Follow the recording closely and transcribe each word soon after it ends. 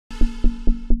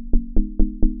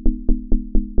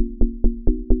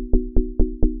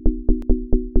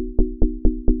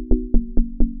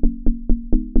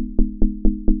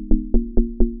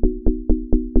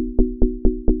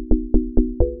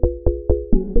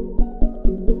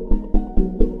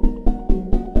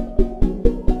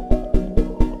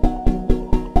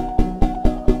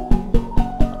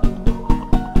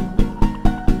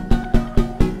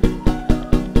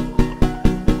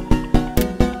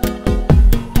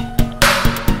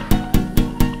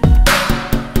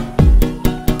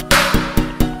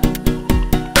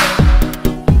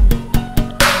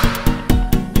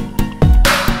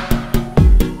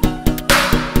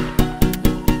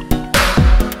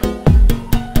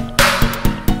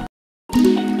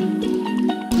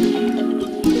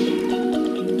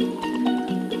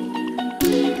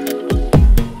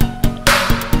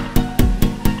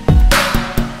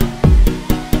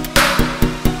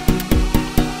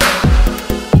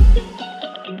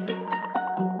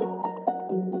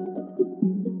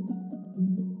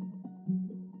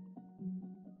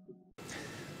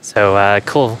So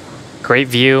cool, great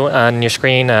view on your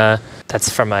screen. That's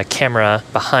from a camera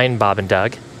behind Bob and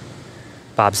Doug.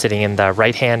 Bob sitting in the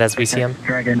right hand as we see him.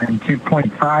 Dragon in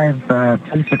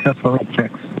 2.5, 2 successful leak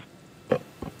checks.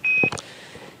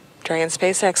 Dragon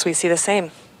SpaceX, we see the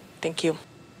same. Thank you.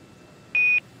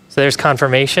 So there's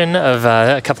confirmation of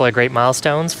a couple of great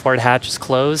milestones. Forward hatch is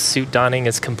closed, suit donning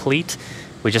is complete.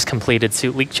 We just completed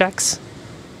suit leak checks.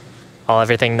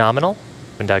 Everything nominal.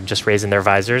 And Doug just raising their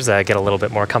visors, get a little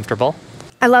bit more comfortable.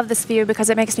 I love this view because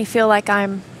it makes me feel like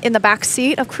I'm in the back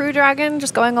seat of Crew Dragon,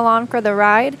 just going along for the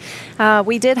ride.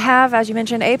 We did have, as you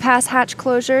mentioned, a pass hatch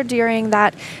closure during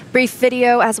that brief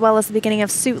video, as well as the beginning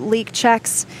of suit leak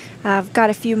checks. I've got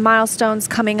a few milestones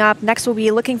coming up. Next, we'll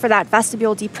be looking for that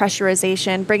vestibule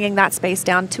depressurization, bringing that space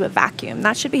down to a vacuum.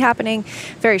 That should be happening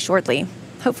very shortly,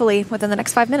 hopefully within the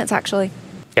next 5 minutes, actually.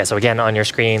 Yeah, so again, on your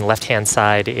screen, left-hand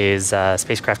side is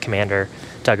spacecraft commander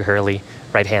Doug Hurley.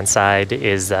 Right-hand side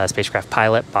is spacecraft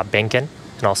pilot Bob Behnken,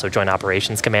 and also Joint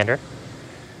Operations Commander.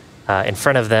 In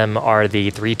front of them are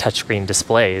the 3 touchscreen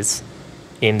displays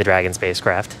in the Dragon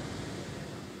spacecraft.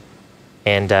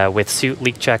 And with suit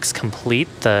leak checks complete,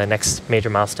 the next major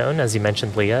milestone, as you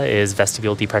mentioned, Leah, is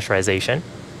vestibule depressurization.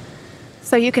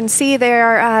 So you can see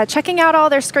they're checking out all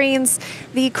their screens.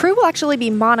 The crew will actually be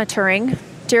monitoring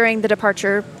during the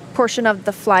departure portion of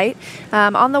the flight.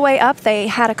 On the way up, they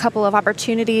had a couple of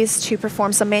opportunities to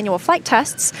perform some manual flight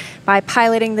tests by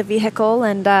piloting the vehicle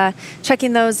and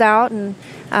checking those out and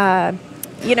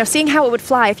seeing how it would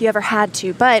fly if you ever had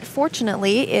to. But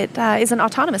fortunately, it is an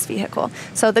autonomous vehicle.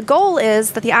 So the goal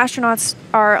is that the astronauts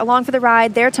are along for the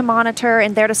ride, there to monitor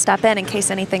and there to step in case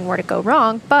anything were to go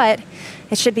wrong. But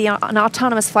it should be an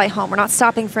autonomous flight home. We're not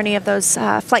stopping for any of those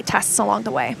flight tests along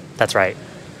the way. That's right.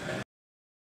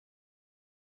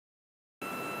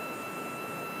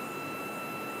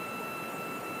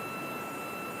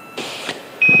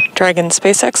 Dragon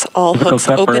SpaceX, all hooks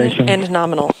open and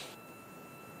nominal.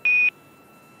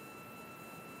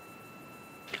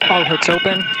 All hooks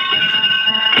open.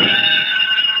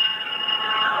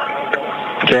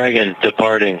 Dragon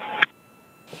departing.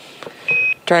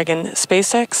 Dragon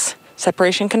SpaceX,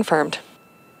 separation confirmed.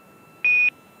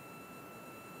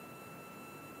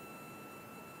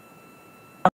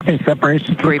 Okay,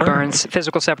 separation. Great burns.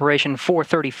 Physical separation,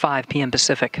 4:35 p.m.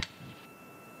 Pacific.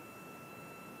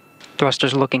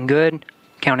 Thrusters looking good.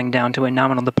 Counting down to a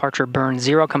nominal departure burn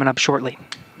 0 coming up shortly.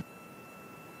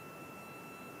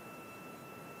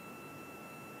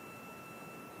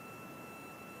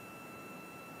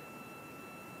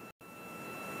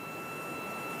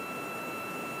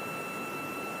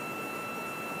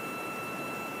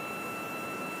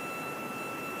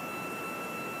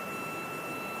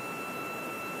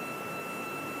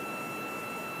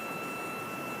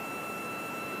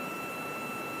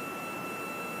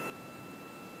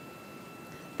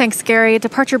 Thanks, Gary.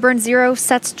 Departure burn 0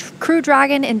 sets Crew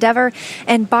Dragon, Endeavour,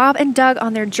 and Bob and Doug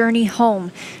on their journey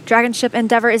home. Dragon ship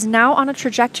Endeavour is now on a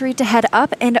trajectory to head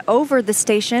up and over the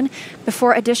station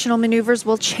before additional maneuvers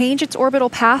will change its orbital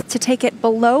path to take it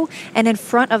below and in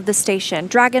front of the station.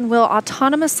 Dragon will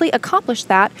autonomously accomplish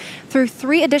that through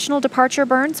 3 additional departure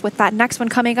burns, with that next one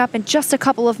coming up in just a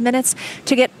couple of minutes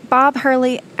to get Bob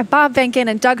Behnken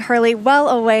and Doug Hurley well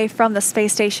away from the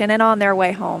space station and on their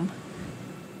way home.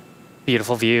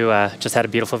 Beautiful view, just had a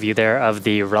beautiful view there of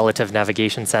the relative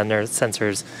navigation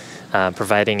sensors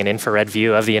providing an infrared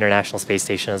view of the International Space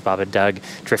Station as Bob and Doug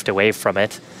drift away from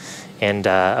it. And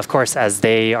of course, as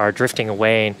they are drifting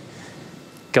away,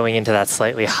 going into that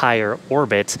slightly higher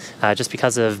orbit, just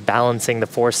because of balancing the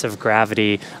force of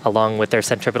gravity along with their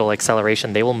centripetal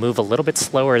acceleration, they will move a little bit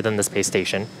slower than the space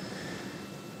station.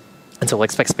 And so we'll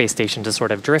expect space station to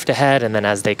sort of drift ahead, and then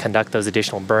as they conduct those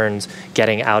additional burns,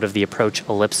 getting out of the approach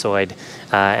ellipsoid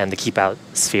and the keep out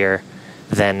sphere,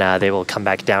 then they will come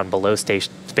back down below space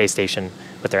station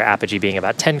with their apogee being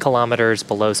about 10 kilometers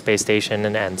below space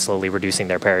station and slowly reducing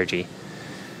their perigee.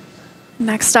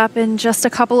 Next up in just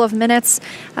a couple of minutes.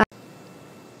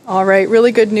 All right,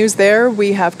 really good news there.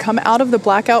 We have come out of the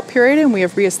blackout period and we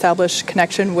have reestablished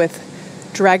connection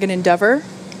with Dragon Endeavour,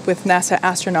 with NASA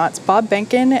astronauts Bob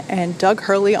Behnken and Doug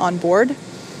Hurley on board.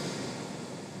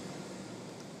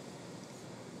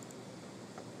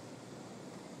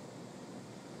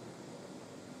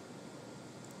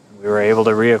 We were able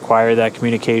to reacquire that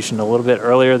communication a little bit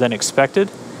earlier than expected,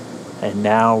 and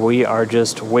now we are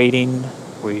just waiting.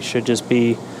 We should just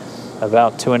be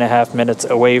about 2.5 minutes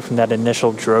away from that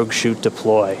initial drogue chute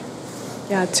deploy.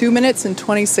 Yeah, 2 minutes and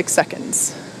 26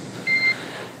 seconds.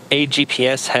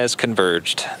 AGPS has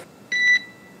converged.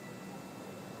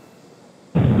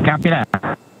 Copy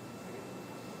that.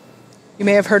 You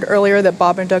may have heard earlier that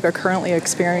Bob and Doug are currently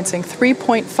experiencing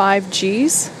 3.5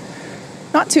 Gs.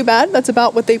 Not too bad. That's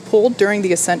about what they pulled during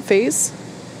the ascent phase.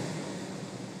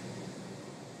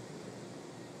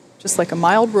 Just like a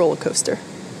mild roller coaster.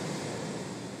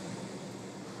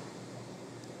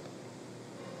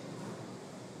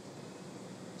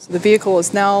 So the vehicle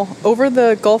is now over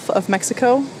the Gulf of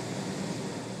Mexico.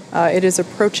 It is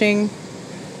approaching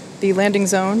the landing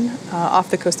zone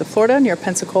off the coast of Florida near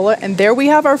Pensacola. And there we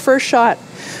have our first shot.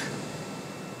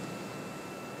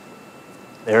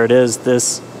 There it is,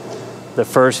 the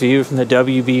first view from the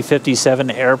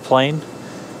WB-57 airplane.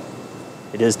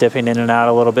 It is dipping in and out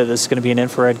a little bit. This is going to be an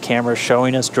infrared camera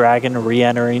showing us Dragon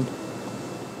re-entering.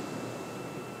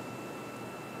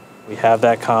 We have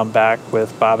that comm back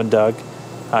with Bob and Doug.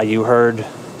 You heard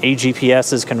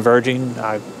AGPS is converging.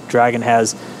 Dragon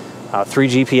has 3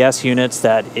 GPS units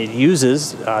that it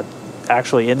uses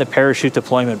actually in the parachute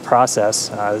deployment process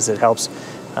as it helps,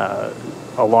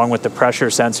 along with the pressure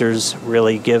sensors,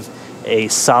 really give a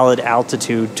solid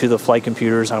altitude to the flight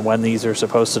computers on when these are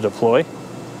supposed to deploy.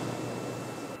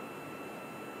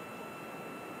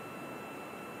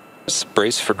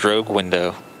 Brace for drogue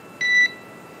window.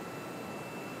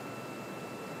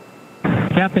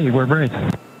 Copy, we're braced.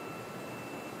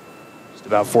 Just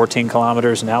about 14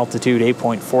 kilometers in altitude,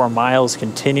 8.4 miles,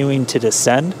 continuing to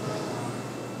descend.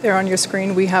 There on your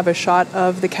screen, we have a shot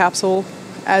of the capsule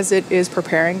as it is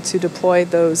preparing to deploy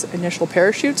those initial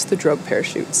parachutes, the drogue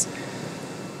parachutes.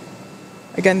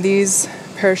 Again, these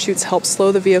parachutes help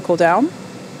slow the vehicle down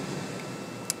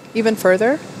even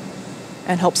further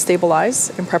and help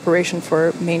stabilize in preparation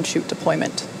for main chute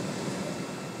deployment.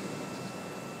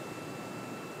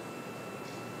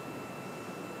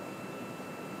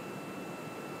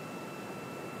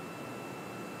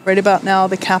 Right about now,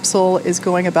 the capsule is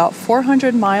going about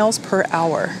 400 miles per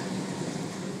hour,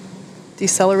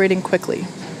 decelerating quickly.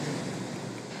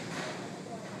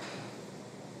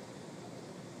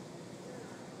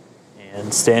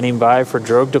 And standing by for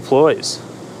drogue deploys.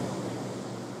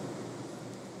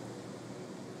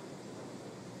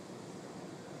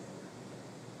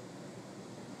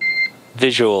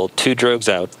 Visual, 2 drogues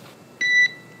out.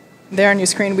 There on your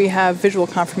screen, we have visual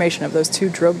confirmation of those 2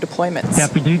 drogue deployments.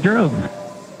 Copy, 2 drogue.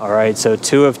 All right, so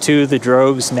 2 of 2, the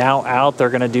drogues now out. They're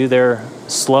going to do their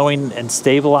slowing and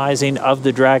stabilizing of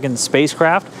the Dragon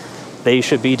spacecraft. They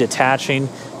should be detaching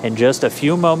in just a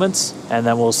few moments, and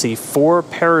then we'll see 4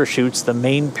 parachutes, the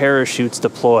main parachutes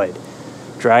deployed.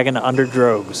 Dragon under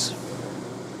drogues.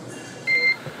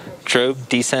 Drogue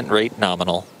descent rate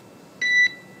nominal.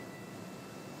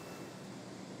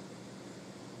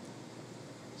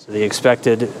 So the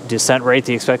expected descent rate,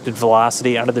 the expected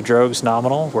velocity under the drogues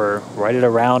nominal. We're right at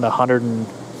around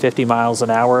 150 miles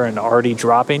an hour and already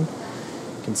dropping.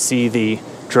 You can see the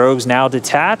drogues now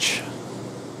detach.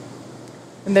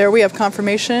 And there we have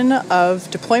confirmation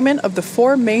of deployment of the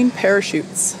 4 main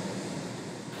parachutes.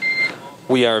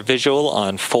 We are visual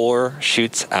on 4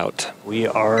 chutes out. We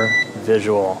are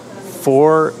visual.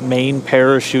 4 main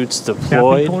parachutes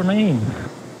deployed. Copy, 4 main.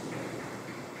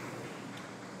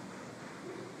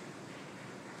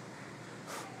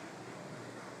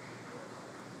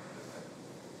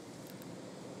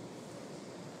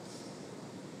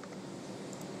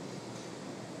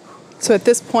 So at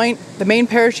this point, the main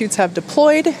parachutes have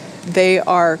deployed. They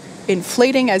are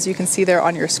inflating, as you can see there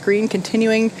on your screen,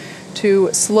 continuing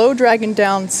to slow Dragon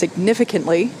down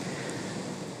significantly.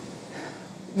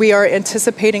 We are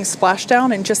anticipating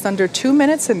splashdown in just under 2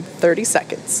 minutes and 30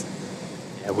 seconds.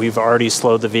 Yeah, we've already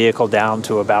slowed the vehicle down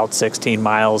to about 16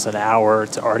 miles an hour.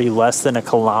 It's already less than a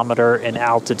kilometer in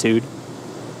altitude.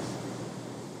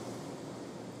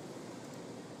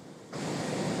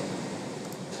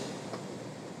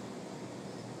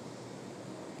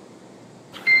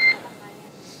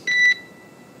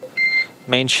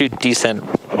 Main chute descent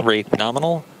rate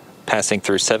nominal, passing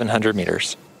through 700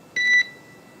 meters.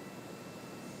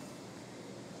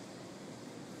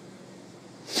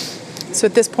 So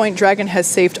at this point, Dragon has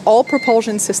saved all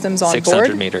propulsion systems on 600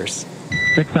 board. meters.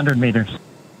 600 meters.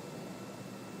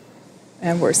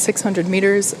 And we're 600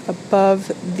 meters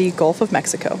above the Gulf of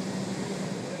Mexico.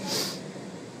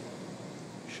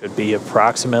 Should be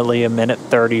approximately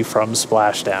 1:30 from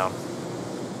splashdown.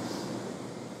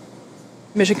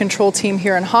 Mission control team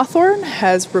here in Hawthorne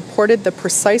has reported the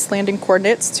precise landing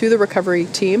coordinates to the recovery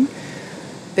team.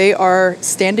 They are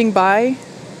standing by,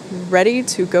 ready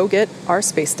to go get our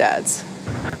space dads.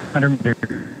 100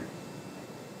 meters.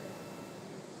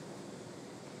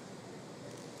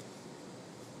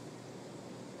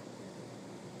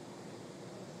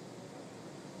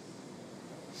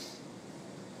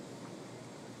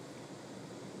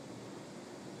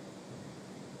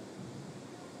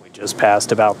 Just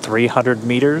passed about 300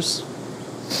 meters.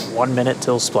 1 minute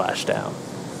till splashdown.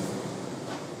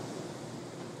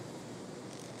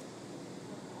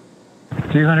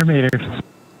 200 meters.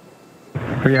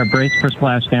 We are braced for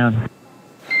splashdown.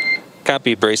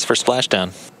 Copy, brace for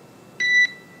splashdown.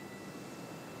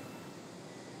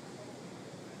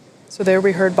 So there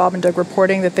we heard Bob and Doug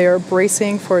reporting that they are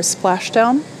bracing for a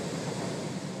splashdown.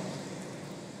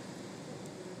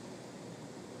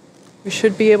 We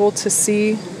should be able to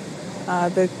see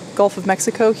the Gulf of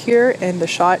Mexico here in the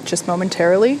shot just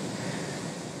momentarily,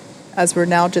 as we're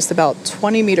now just about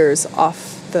 20 meters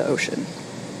off the ocean.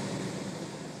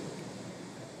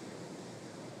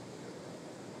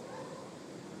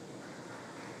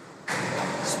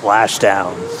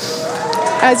 Splashdown.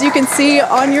 As you can see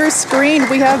on your screen,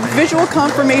 we have visual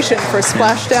confirmation for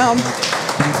splashdown.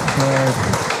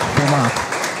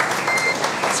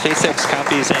 SpaceX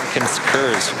copies and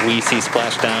concurs. We see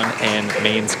splashdown and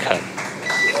mains cut.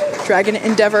 Dragon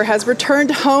Endeavour has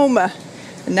returned home.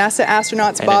 NASA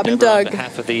astronauts Bob and Doug. On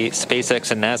behalf of the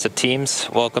SpaceX and NASA teams,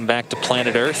 welcome back to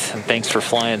planet Earth, and thanks for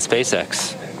flying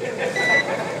SpaceX.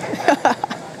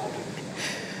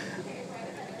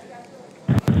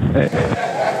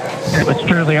 It was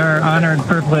truly our honor and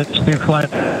privilege to fly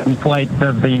in flight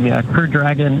of the Crew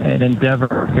Dragon and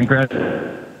Endeavour.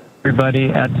 Congratulations,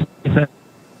 everybody at SFS.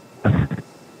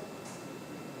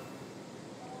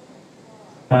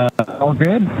 All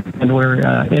good, and we're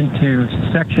into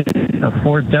section of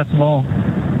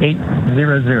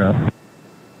 4.800.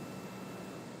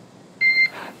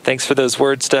 Thanks for those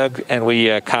words, Doug, and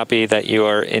we copy that you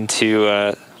are into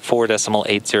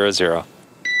 4.800.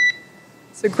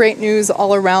 So great news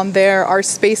all around there. Our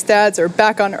space dads are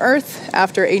back on Earth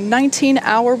after a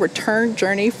 19-hour return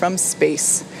journey from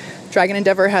space. Dragon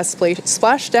Endeavour has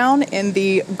splashed down in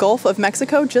the Gulf of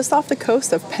Mexico, just off the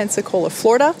coast of Pensacola,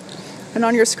 Florida. And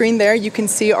on your screen there, you can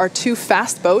see our two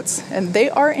fast boats, and they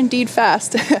are indeed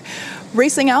fast,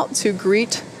 racing out to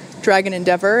greet Dragon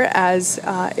Endeavour as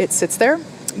it sits there.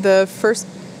 The first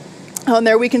on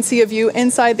there, we can see a view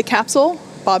inside the capsule.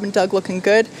 Bob and Doug looking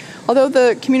good. Although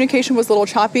the communication was a little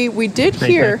choppy, we did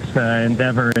hear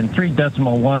Endeavour in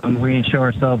 3.1. We show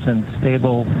ourselves in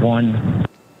stable 1.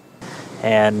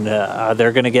 And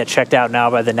they're going to get checked out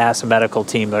now by the NASA medical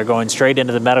team. They're going straight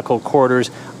into the medical quarters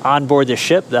on board the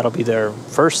ship. That'll be their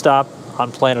first stop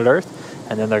on planet Earth.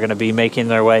 And then they're going to be making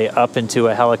their way up into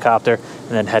a helicopter and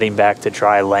then heading back to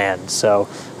dry land. So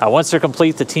once they're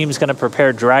complete, the team's going to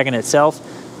prepare Dragon itself,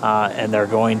 and they're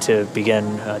going to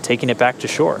begin taking it back to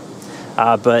shore.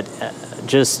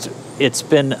 It's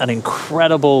been an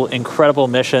incredible, incredible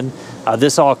mission.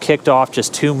 This all kicked off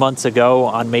just 2 months ago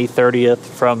on May 30th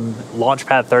from Launch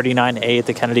Pad 39A at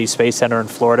the Kennedy Space Center in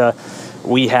Florida.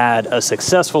 We had a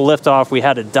successful liftoff. We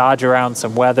had to dodge around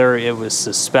some weather. It was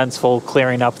suspenseful,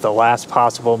 clearing up the last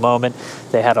possible moment.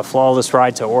 They had a flawless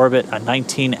ride to orbit, a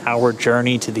 19-hour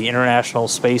journey to the International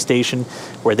Space Station,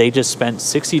 where they just spent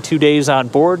 62 days on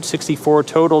board, 64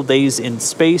 total days in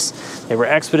space. They were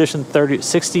Expedition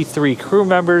 63 crew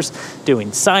members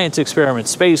doing science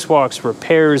experiments, spacewalks,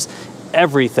 repairs,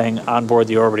 everything on board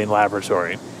the orbiting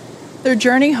laboratory. Their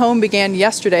journey home began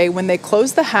yesterday when they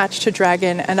closed the hatch to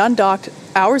Dragon and undocked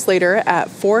hours later at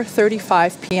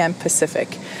 4:35 p.m.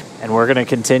 Pacific. And we're going to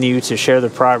continue to share the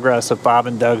progress of Bob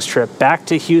and Doug's trip back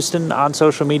to Houston on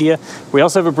social media. We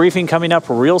also have a briefing coming up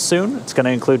real soon. It's going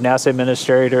to include NASA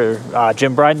Administrator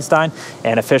Jim Bridenstine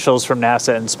and officials from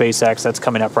NASA and SpaceX. That's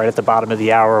coming up right at the bottom of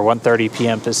the hour, 1:30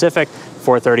 p.m. Pacific,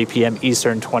 4:30 p.m.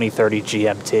 Eastern, 2030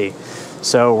 GMT.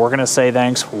 So we're going to say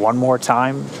thanks one more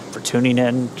time for tuning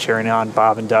in, cheering on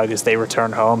Bob and Doug as they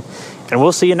return home. And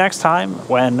we'll see you next time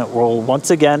when we'll once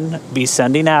again be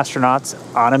sending astronauts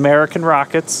on American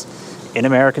rockets in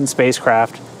American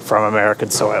spacecraft from American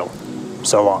soil.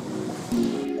 So long.